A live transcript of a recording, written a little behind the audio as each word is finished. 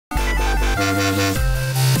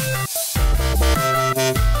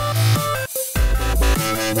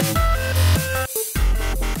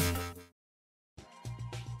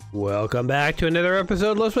Welcome back to another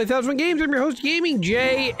episode of Let's Play 1000 Games. I'm your host, Gaming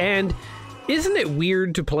Jay, and isn't it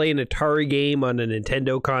weird to play an Atari game on a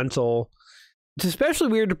Nintendo console? It's especially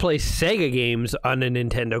weird to play Sega games on a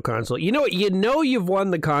Nintendo console. You know you've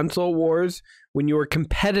won the console wars when you were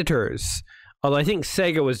competitors. Although I think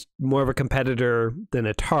Sega was more of a competitor than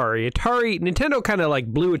Atari. Nintendo kind of like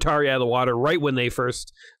blew Atari out of the water right when they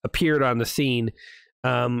first appeared on the scene.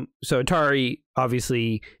 So Atari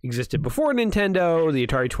obviously existed before Nintendo, the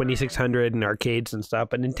Atari 2600 and arcades and stuff,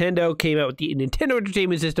 but Nintendo came out with the Nintendo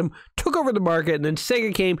Entertainment System, took over the market, and then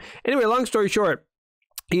Sega came. Anyway, long story short,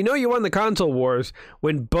 you know you won the console wars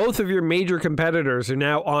when both of your major competitors are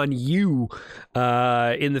now on you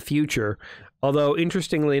in the future. Although,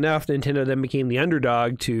 interestingly enough, Nintendo then became the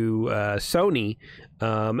underdog to Sony,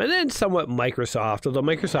 and then somewhat Microsoft, although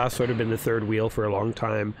Microsoft's sort of been the third wheel for a long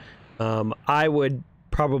time. I would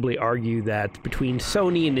probably argue that between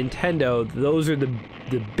Sony and Nintendo, those are the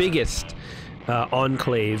biggest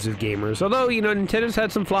enclaves of gamers. Although, you know, Nintendo's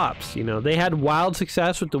had some flops. You know, they had wild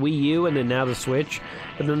success with the Wii U and then now the Switch,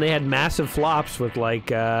 and then they had massive flops with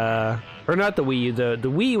like, or not the Wii U, the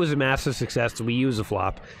Wii was a massive success, the Wii U was a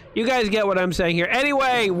flop. You guys get what I'm saying here.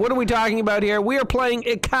 Anyway, what are we talking about here? We are playing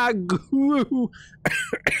Ikaruga.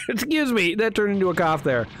 Excuse me, that turned into a cough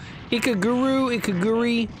there.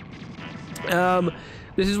 Ikaguri.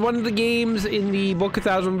 This is one of the games in the book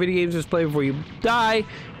 1000 video games just play before you die,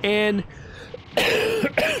 and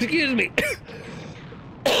excuse me.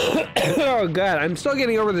 Oh god, I'm still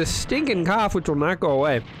getting over this stinking cough, which will not go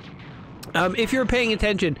away. If you're paying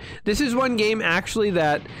attention, this is one game actually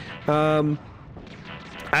that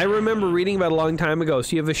I remember reading about a long time ago.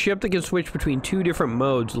 So you have a ship that can switch between two different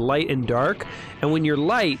modes, light and dark, and when you're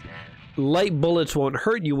light bullets won't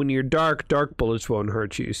hurt you. When you're dark bullets won't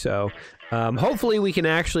hurt you. So hopefully we can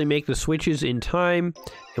actually make the switches in time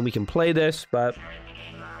and we can play this. But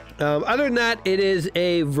other than that, it is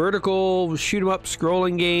a vertical shoot 'em up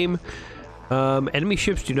scrolling game. Enemy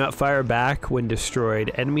ships do not fire back when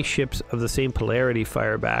destroyed. Enemy ships of the same polarity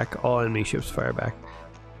fire back. All enemy ships fire back.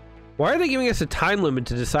 Why are they giving us a time limit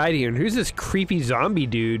to decide here? And who's this creepy zombie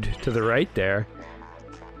dude to the right there?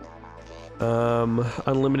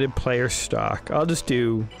 Unlimited player stock. I'll just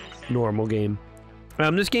do normal game.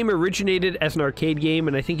 This game originated as an arcade game,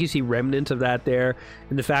 and I think you see remnants of that there,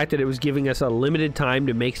 and the fact that it was giving us a limited time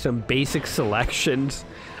to make some basic selections.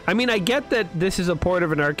 I mean, I get that this is a port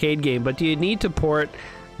of an arcade game, but do you need to port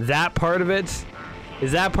that part of it?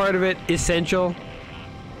 Is that part of it essential?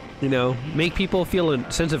 You know, make people feel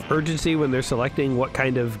a sense of urgency when they're selecting what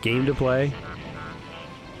kind of game to play.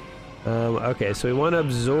 Okay, so we want to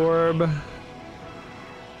absorb.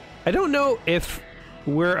 I don't know if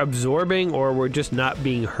we're absorbing or we're just not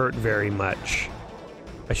being hurt very much.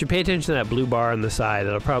 I should pay attention to that blue bar on the side.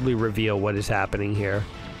 It'll probably reveal what is happening here.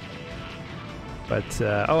 But,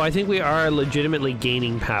 oh, I think we are legitimately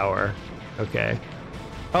gaining power. Okay.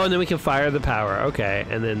 Oh, and then we can fire the power. Okay,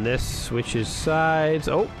 and then this switches sides.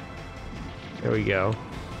 Oh, there we go.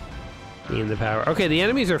 Gain the power. Okay, the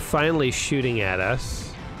enemies are finally shooting at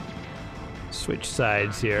us. Switch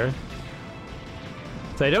sides here.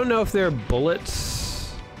 So I don't know if their bullets...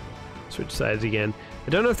 Switch sides again. I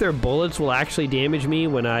don't know if their bullets will actually damage me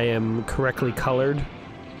when I am correctly colored.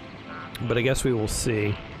 But I guess we will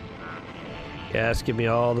see. Yes, give me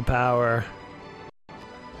all the power.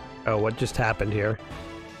 Oh, what just happened here?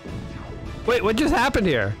 Wait, what just happened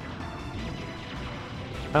here?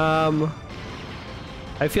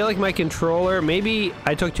 I feel like my controller, maybe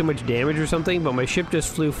I took too much damage or something, but my ship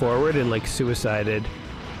just flew forward and like suicided.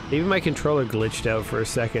 Maybe my controller glitched out for a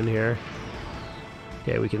second here.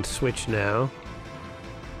 Okay, we can switch now.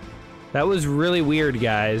 That was really weird,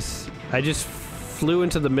 guys. I just flew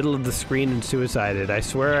into the middle of the screen and suicided. I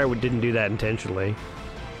swear I didn't do that intentionally.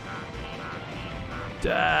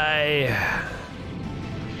 Die.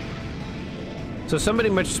 So somebody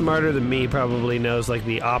much smarter than me probably knows like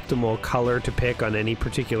the optimal color to pick on any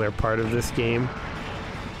particular part of this game.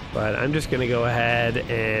 But I'm just gonna go ahead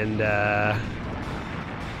and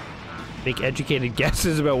make educated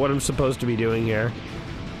guesses about what I'm supposed to be doing here.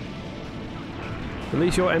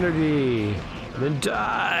 Release your energy, and then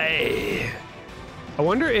die. I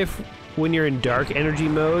wonder if when you're in dark energy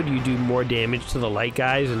mode, you do more damage to the light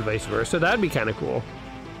guys and vice versa. That'd be kind of cool.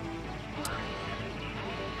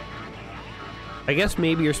 I guess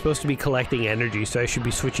maybe you're supposed to be collecting energy, so I should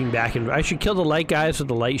be switching back, and I should kill the light guys with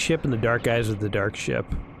the light ship and the dark guys with the dark ship.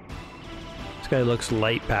 This guy looks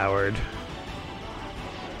light powered.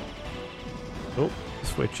 Oh,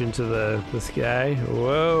 switch into this guy.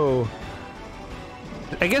 Whoa.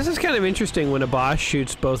 I guess it's kind of interesting when a boss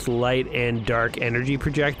shoots both light and dark energy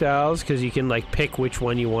projectiles, because you can like pick which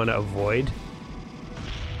one you want to avoid.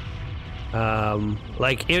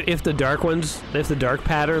 Like if the dark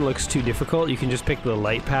pattern looks too difficult, you can just pick the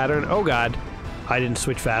light pattern. Oh god, I didn't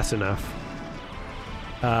switch fast enough.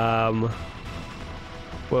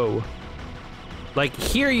 Whoa. Like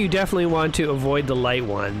here you definitely want to avoid the light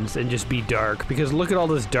ones and just be dark, because look at all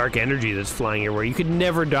this dark energy that's flying everywhere. You could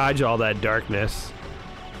never dodge all that darkness.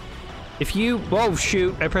 If you... Whoa,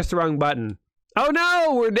 shoot, I pressed the wrong button. Oh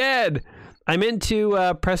no, we're dead! I meant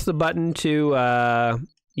to press the button to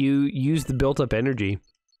you use the built-up energy.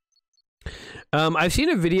 I've seen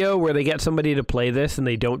a video where they get somebody to play this and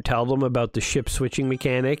they don't tell them about the ship switching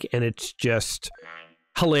mechanic, and it's just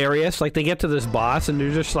hilarious. Like, they get to this boss and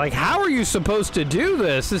they're just like, how are you supposed to do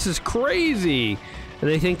this? This is crazy! And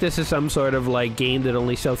they think this is some sort of, like, game that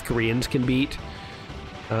only South Koreans can beat.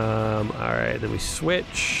 Alright, then we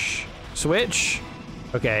switch. Switch?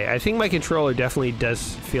 Okay, I think my controller definitely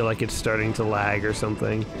does feel like it's starting to lag or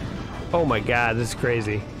something. Oh my god, this is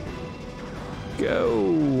crazy.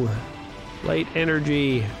 Go! Light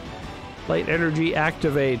energy. Light energy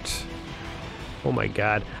activate. Oh my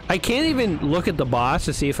god. I can't even look at the boss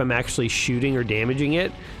to see if I'm actually shooting or damaging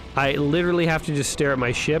it. I literally have to just stare at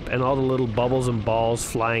my ship and all the little bubbles and balls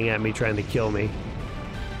flying at me trying to kill me.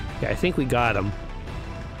 Okay, I think we got him.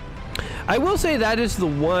 I will say that is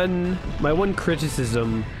my one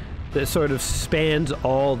criticism that sort of spans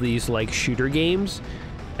all these like shooter games,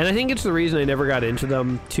 and I think it's the reason I never got into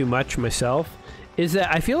them too much myself, is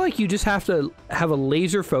that I feel like you just have to have a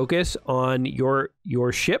laser focus on your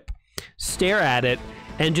ship, stare at it,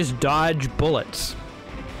 and just dodge bullets.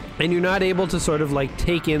 And you're not able to sort of like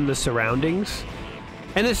take in the surroundings.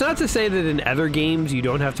 And it's not to say that in other games you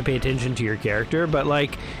don't have to pay attention to your character, but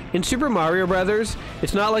like in Super Mario Brothers,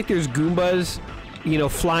 it's not like there's Goombas, you know,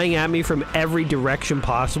 flying at me from every direction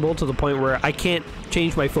possible to the point where I can't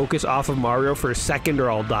change my focus off of Mario for a second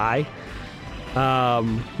or I'll die.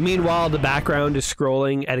 Meanwhile, the background is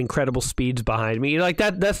scrolling at incredible speeds behind me. Like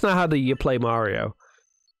that's not how you play Mario.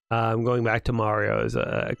 Going back to Mario is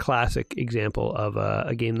a classic example of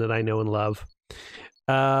a game that I know and love.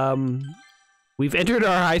 We've entered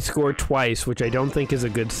our high score twice, which I don't think is a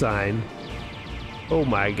good sign. Oh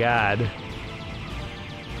my god.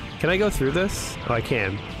 Can I go through this? Oh, I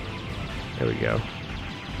can. There we go.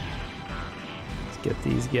 Let's get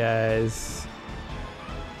these guys.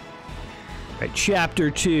 All right, chapter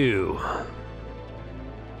 2.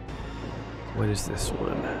 What is this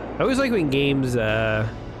one? I always like when games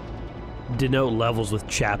denote levels with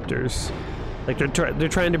chapters. Like they're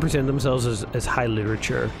trying to present themselves as high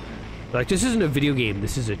literature. Like, this isn't a video game,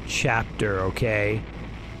 this is a chapter, okay?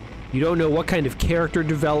 You don't know what kind of character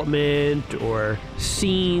development or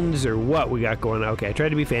scenes or what we got going on. Okay, I tried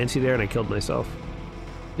to be fancy there and I killed myself.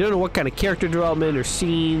 You don't know what kind of character development or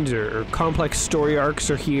scenes or complex story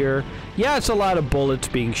arcs are here. Yeah, it's a lot of bullets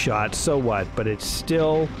being shot, so what? But it's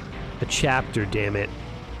still a chapter, damn it.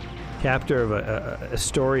 Chapter of a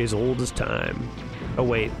story as old as time. Oh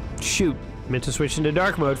wait, shoot. Meant to switch into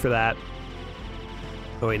dark mode for that.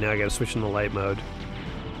 Oh wait, now I gotta switch into light mode.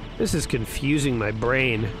 This is confusing my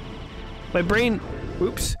brain. My brain...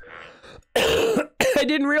 Oops. I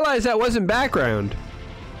didn't realize that wasn't background.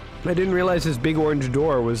 I didn't realize this big orange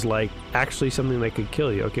door was, like, actually something that could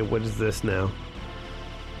kill you. Okay, what is this now?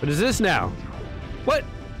 What is this now? What?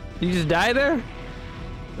 You just die there?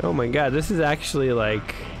 Oh my god, this is actually,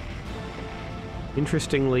 like...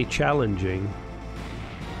 interestingly challenging.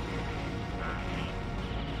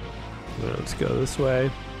 Well, let's go this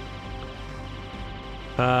way.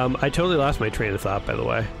 I totally lost my train of thought, by the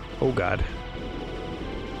way. Oh god.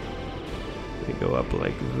 Let me go up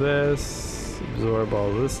like this. Absorb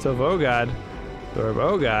all this stuff. Oh god. Absorb.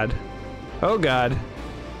 Oh god. Oh god.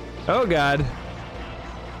 Oh god.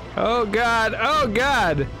 Oh god. Oh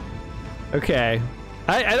god. Okay.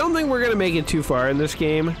 I don't think we're gonna make it too far in this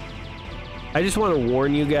game. I just want to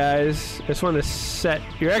warn you guys. I just want to set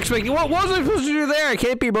your expectations. What was I supposed to do there? I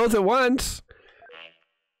can't be both at once.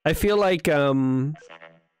 I feel like, can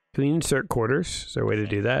we insert quarters? Is there a way to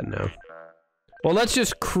do that? No. Well, that's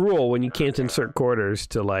just cruel when you can't insert quarters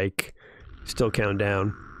to, like, still count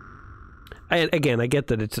down. Again, I get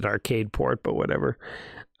that it's an arcade port, but whatever.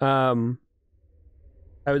 They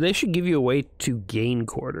should give you a way to gain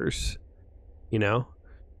quarters, you know?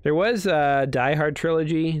 There was Die Hard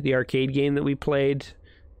Trilogy, the arcade game that we played.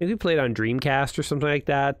 I think we played on Dreamcast or something like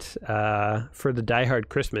that for the Die Hard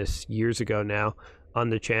Christmas years ago now on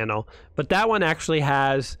the channel. But that one actually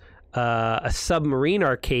has a submarine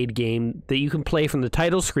arcade game that you can play from the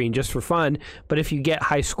title screen just for fun, but if you get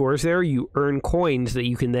high scores there, you earn coins that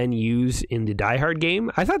you can then use in the Die Hard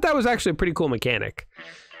game. I thought that was actually a pretty cool mechanic.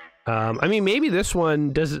 I mean, maybe this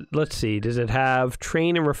one does it. Let's see. Does it have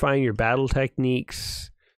train and refine your battle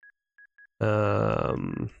techniques?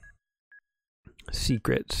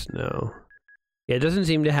 Secrets? No. Yeah, it doesn't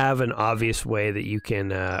seem to have an obvious way that you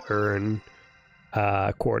can earn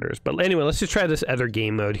quarters. But anyway, let's just try this other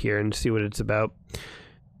game mode here and see what it's about.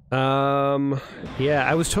 Yeah,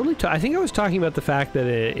 I was totally. I think I was talking about the fact that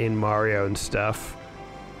in Mario and stuff,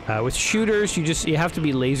 with shooters, you have to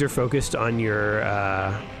be laser focused on your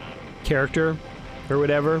character or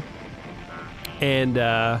whatever, and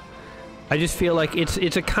I just feel like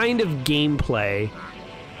it's a kind of gameplay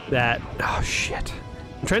that, oh shit,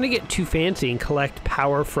 I'm trying to get too fancy and collect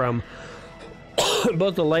power from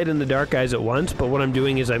both the light and the dark guys at once, but what I'm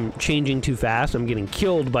doing is I'm changing too fast. I'm getting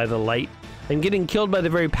killed by the light. I'm getting killed by the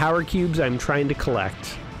very power cubes I'm trying to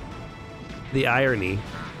collect. The irony.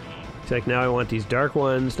 It's like, now I want these dark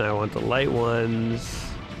ones, now I want the light ones.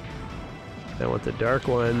 I want the dark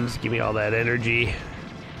ones. Give me all that energy.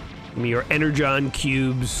 Give me your energon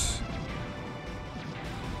cubes.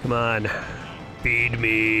 Come on. Feed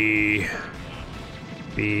me.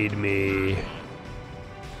 Feed me.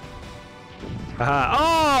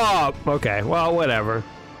 Aha. Oh! Okay, well, whatever.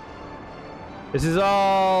 This is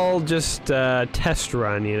all just a test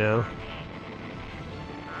run, you know?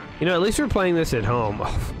 You know, at least we're playing this at home.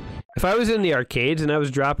 If I was in the arcades and I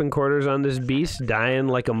was dropping quarters on this beast, dying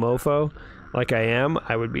like a mofo, like I am,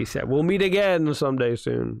 I would be sad. We'll meet again someday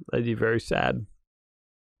soon. I'd be very sad.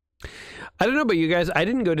 I don't know about you guys. I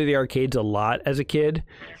didn't go to the arcades a lot as a kid.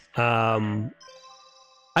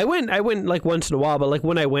 I went like once in a while, but like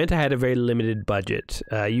when I went, I had a very limited budget.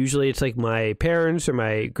 Usually it's like my parents or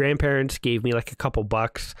my grandparents gave me like a couple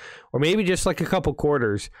bucks or maybe just like a couple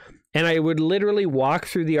quarters. And I would literally walk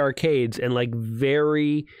through the arcades and like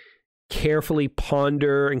very carefully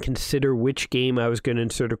ponder and consider which game I was going to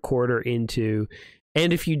insert a quarter into.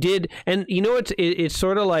 And if you did, and you know, it's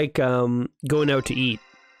sort of like going out to eat.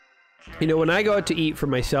 You know, when I go out to eat for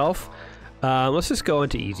myself, let's just go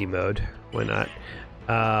into easy mode. Why not?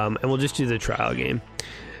 And we'll just do the trial game.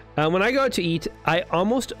 When I go out to eat, I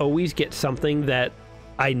almost always get something that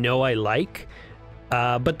I know I like,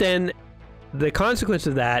 but then the consequence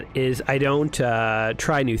of that is I don't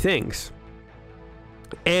try new things.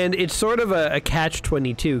 And it's sort of a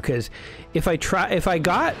catch-22, because if I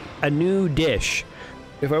got a new dish,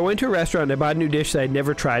 if I went to a restaurant and I bought a new dish that I'd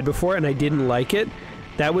never tried before and I didn't like it,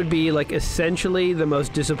 that would be like essentially the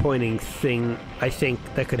most disappointing thing I think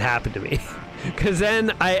that could happen to me. Because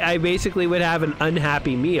then I basically would have an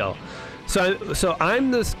unhappy meal. So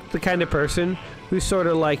I'm the kind of person who's sort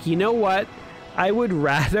of like, you know what? I would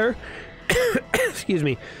rather, excuse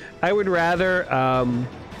me, I would rather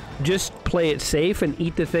just play it safe and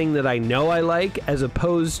eat the thing that I know I like, as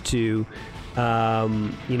opposed to,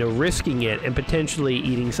 you know, risking it and potentially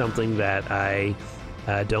eating something that I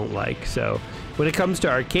don't like. So when it comes to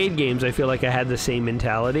arcade games, I feel like I had the same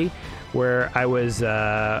mentality, where I was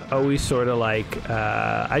always sort of like,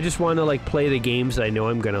 I just want to like play the games that I know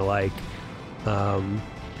I'm gonna like,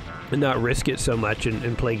 and not risk it so much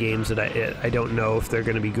and play games that I don't know if they're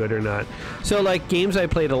gonna be good or not. So like games I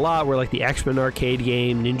played a lot were like the X-Men arcade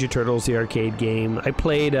game, Ninja Turtles the arcade game. I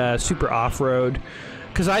played Super Off-Road,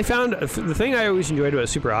 because I found the thing I always enjoyed about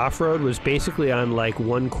Super Off-Road was basically on like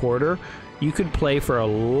one quarter you could play for a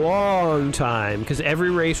long time, because every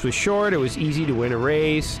race was short. It was easy to win a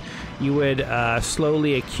race. You would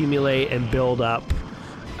slowly accumulate and build up,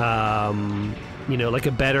 you know, like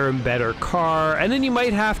a better and better car, and then you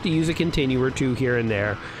might have to use a continue or two here and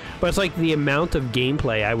there. But it's like the amount of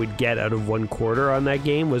gameplay I would get out of one quarter on that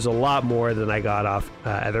game was a lot more than I got off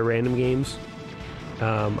other random games.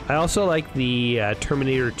 I also like the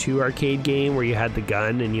Terminator 2 arcade game, where you had the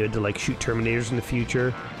gun and you had to like shoot Terminators in the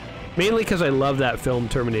future. Mainly because I love that film,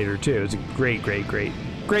 Terminator 2. It's a great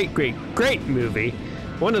movie.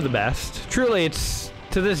 One of the best. Truly, it's,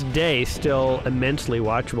 to this day, still immensely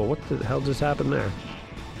watchable. What the hell just happened there?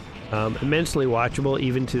 Immensely watchable,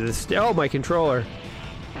 even to this day. Oh, my controller.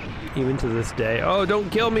 Even to this day. Oh, don't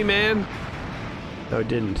kill me, man. No, it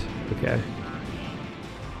didn't. Okay.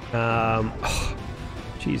 Oh,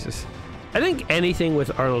 Jesus. I think anything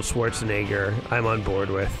with Arnold Schwarzenegger, I'm on board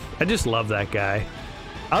with. I just love that guy.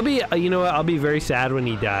 I'll be, you know what, I'll be very sad when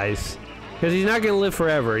he dies, because he's not going to live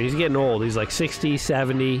forever. He's getting old. He's like 60,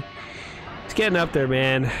 70. He's getting up there,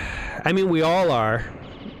 man. I mean, we all are.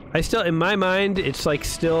 I still, in my mind, it's like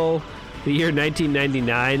still the year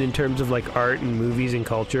 1999 in terms of like art and movies and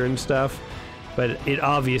culture and stuff. but it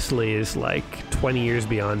obviously is like 20 years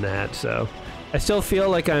beyond that, so I still feel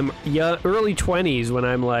like I'm early 20s when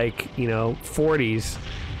I'm like, you know, 40s.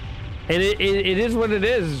 And it is what it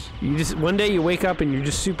is. You just, one day you wake up and you're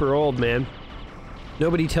just super old, man.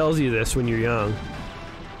 Nobody tells you this when you're young.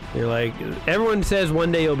 You're like, everyone says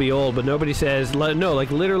one day you'll be old, but nobody says, no,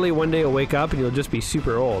 like literally one day you'll wake up and you'll just be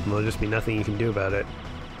super old and there'll just be nothing you can do about it.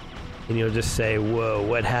 And you'll just say, whoa,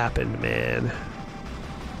 what happened, man?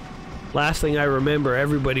 Last thing I remember,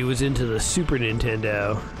 everybody was into the Super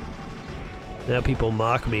Nintendo. Now people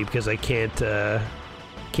mock me because I can't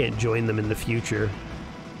join them in the future.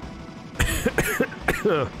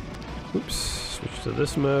 Oops, switch to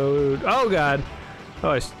this mode. Oh god!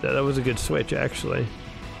 Oh, that was a good switch, actually.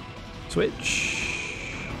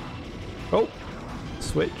 Switch. Oh!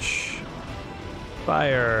 Switch.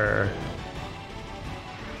 Fire.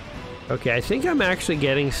 Okay, I think I'm actually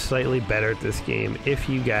getting slightly better at this game, if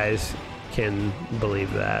you guys can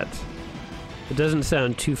believe that. It doesn't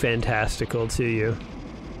sound too fantastical to you.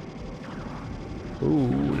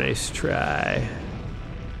 Ooh, nice try.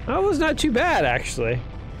 That was not too bad, actually.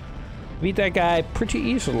 Beat that guy pretty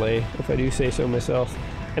easily, if I do say so myself.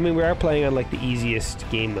 I mean, we are playing on, like, the easiest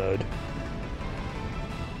game mode.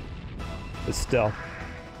 But still.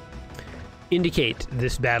 Indicate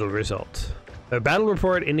this battle result. A battle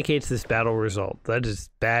report indicates this battle result. That is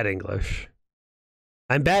bad English.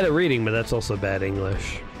 I'm bad at reading, but that's also bad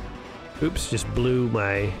English. Oops, just blew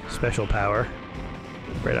my special power.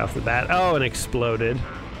 Right off the bat. Oh, and exploded.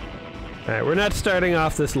 Alright, we're not starting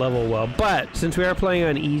off this level well, but since we are playing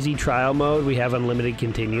on easy trial mode, we have unlimited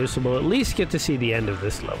continues, so we'll at least get to see the end of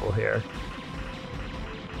this level here.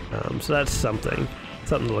 So that's something.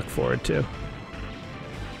 Something to look forward to.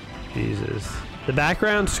 Jesus. The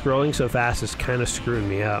background scrolling so fast is kind of screwing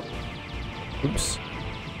me up. Oops.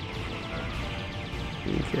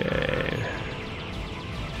 Okay.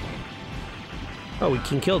 Oh, we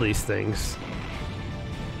can kill these things.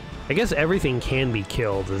 I guess everything can be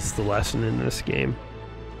killed is the lesson in this game.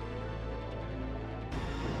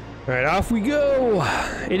 Alright, off we go!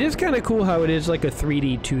 It is kind of cool how it is like a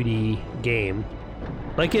 3D, 2D game.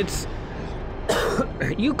 Like it's...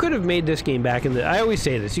 you could have made this game back in the... I always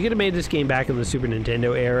say this. You could have made this game back in the Super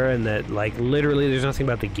Nintendo era and that, like, literally there's nothing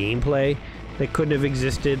about the gameplay that couldn't have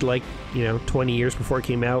existed, like, you know, 20 years before it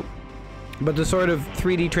came out. But the sort of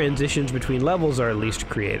 3D transitions between levels are at least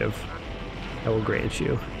creative. I will grant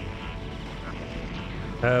you.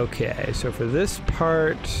 Okay, so for this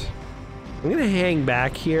part, I'm gonna hang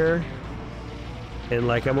back here, and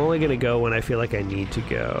like I'm only gonna go when I feel like I need to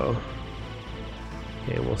go.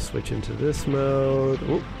 Okay, we'll switch into this mode,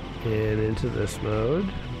 oop, and into this mode.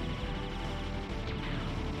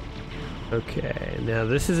 Okay, now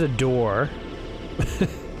this is a door.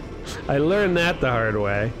 I learned that the hard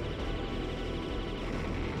way.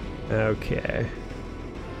 Okay.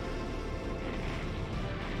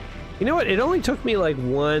 You know what? It only took me like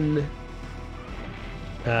one,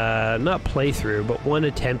 not playthrough, but one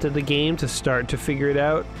attempt at the game to start to figure it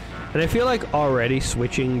out. And I feel like already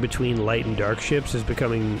switching between light and dark ships is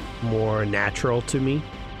becoming more natural to me.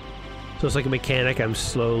 So it's like a mechanic I'm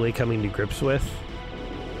slowly coming to grips with.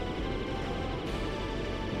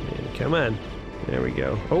 And come on. There we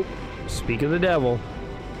go. Oh, speak of the devil.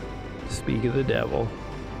 Speak of the devil.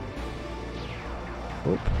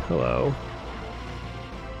 Oh, hello.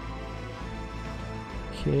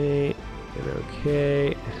 Okay, and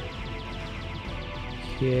okay.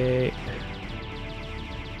 Okay.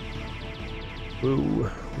 Whoa,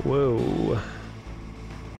 whoa.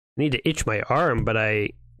 I need to itch my arm, but I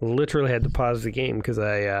literally had to pause the game because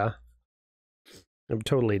I'd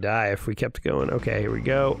totally die if we kept going. Okay, here we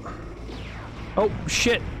go. Oh,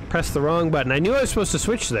 shit! Pressed the wrong button. I knew I was supposed to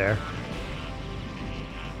switch there.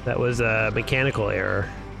 That was a mechanical error.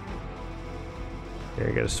 There,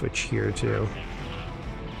 I gotta switch here too.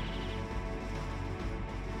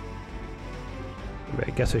 I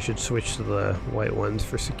guess I should switch to the white ones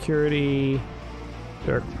for security.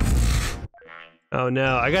 Dark. Oh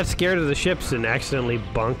no, I got scared of the ships and accidentally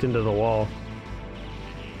bonked into the wall.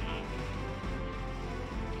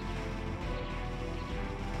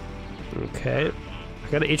 Okay. I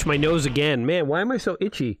gotta itch my nose again. Man, why am I so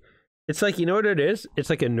itchy? It's like, you know what it is? It's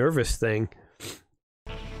like a nervous thing.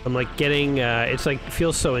 I'm like getting, it's like,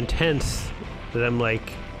 feels so intense that I'm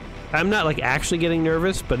like, I'm not like actually getting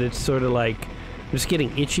nervous, but it's sort of like, I'm just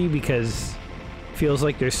getting itchy because it feels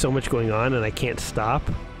like there's so much going on and I can't stop.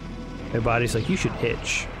 My body's like, you should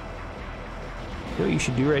itch. You know what you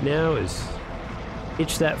should do right now is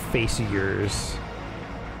itch that face of yours.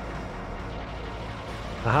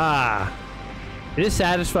 Aha! It is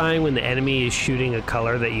satisfying when the enemy is shooting a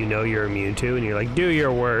color that you know you're immune to, and you're like, do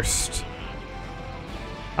your worst.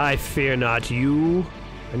 I fear not you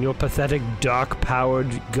and your pathetic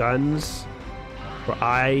dark-powered guns, for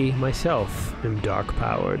I myself am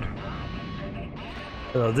dark-powered.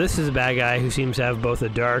 So this is a bad guy who seems to have both a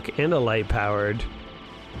dark and a light-powered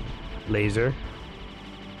laser.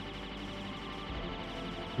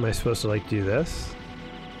 Am I supposed to, like, do this?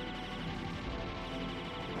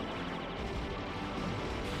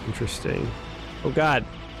 Interesting. Oh god.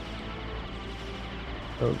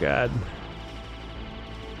 Oh god.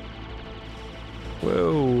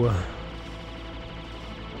 Whoa.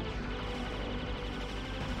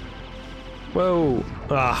 Whoa.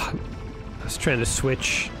 Ah. I was trying to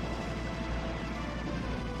switch.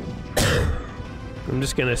 I'm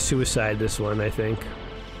just gonna suicide this one, I think.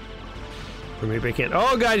 Or maybe I can't.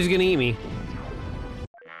 Oh god, he's gonna eat me.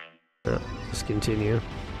 Oh, just continue.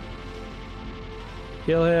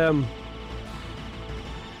 Kill him.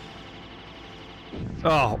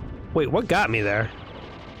 Oh, wait, what got me there?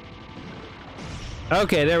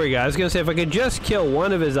 Okay, there we go. I was gonna say if I could just kill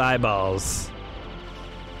one of his eyeballs,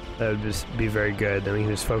 that would just be very good. Then we can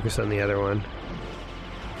just focus on the other one.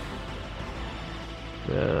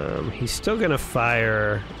 He's still gonna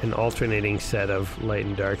fire an alternating set of light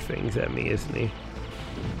and dark things at me, isn't he?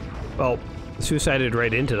 Well, suicided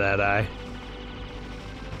right into that eye.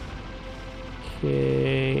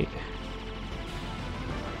 Okay.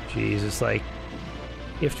 Jeez, it's like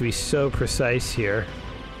you have to be so precise here.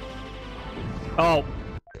 Oh!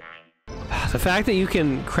 The fact that you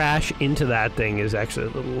can crash into that thing is actually a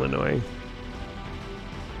little annoying.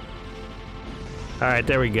 Alright,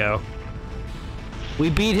 there we go. We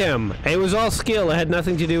beat him! It was all skill, it had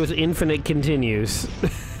nothing to do with infinite continues.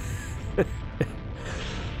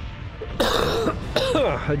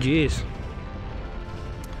 Oh, jeez.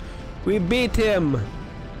 We beat him!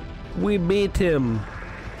 We beat him!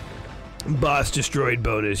 Boss destroyed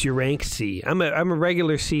bonus. Your rank C. I'm a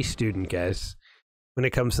regular C student, guys, when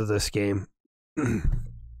it comes to this game.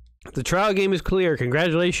 The trial game is clear.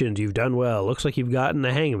 Congratulations, you've done well. Looks like you've gotten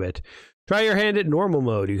the hang of it. Try your hand at normal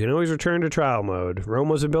mode. You can always return to trial mode. Rome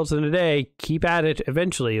wasn't built in a day. Keep at it.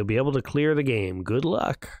 Eventually, you'll be able to clear the game. Good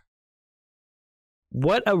luck.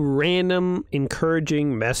 What a random,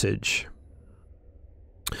 encouraging message.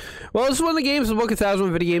 Well, this is one of the games in the book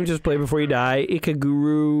 1,000 video games just play before you die.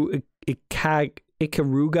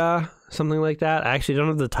 Ikaruga, something like that. I actually don't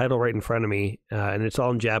have the title right in front of me, and it's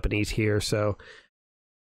all in Japanese here, so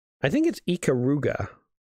I think it's Ikaruga,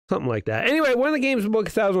 something like that. Anyway, one of the games in the book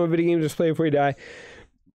 1,000 video games just play before you die.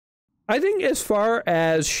 I think as far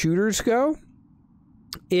as shooters go,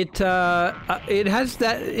 it has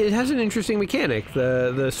an interesting mechanic,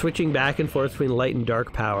 the switching back and forth between light and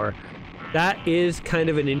dark power. That is kind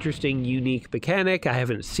of an interesting, unique mechanic. I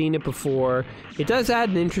haven't seen it before. It does add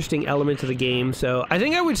an interesting element to the game, so I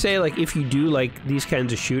think I would say, like, if you do like these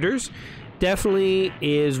kinds of shooters, definitely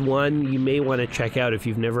is one you may want to check out if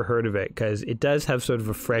you've never heard of it, because it does have sort of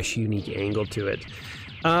a fresh, unique angle to it.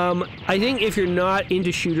 I think if you're not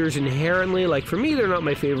into shooters inherently, like for me, they're not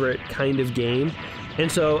my favorite kind of game, and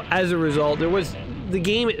so as a result, the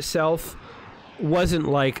game itself wasn't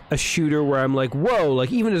like a shooter where I'm like, whoa,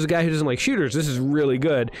 like even as a guy who doesn't like shooters, this is really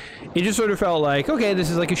good. It just sort of felt like, okay, this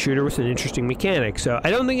is like a shooter with an interesting mechanic. So I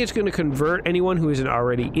don't think it's going to convert anyone who isn't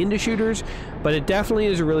already into shooters, but it definitely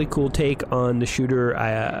is a really cool take on the shooter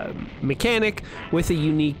mechanic with a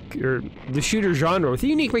unique, or the shooter genre with a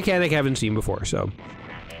unique mechanic I haven't seen before. So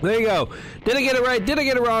there you go. Did I get it right? Did I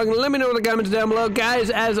get it wrong? Let me know in the comments down below. Guys,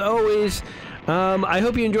 as always, I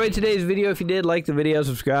hope you enjoyed today's video. If you did, like the video,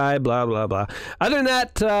 subscribe, blah, blah, blah. Other than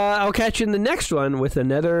that, I'll catch you in the next one with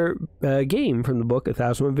another game from the book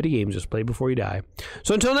 1,001 Video Games Just Play Before You Die.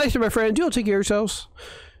 So until next time, my friends, you'll take care of yourselves,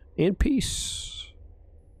 and peace.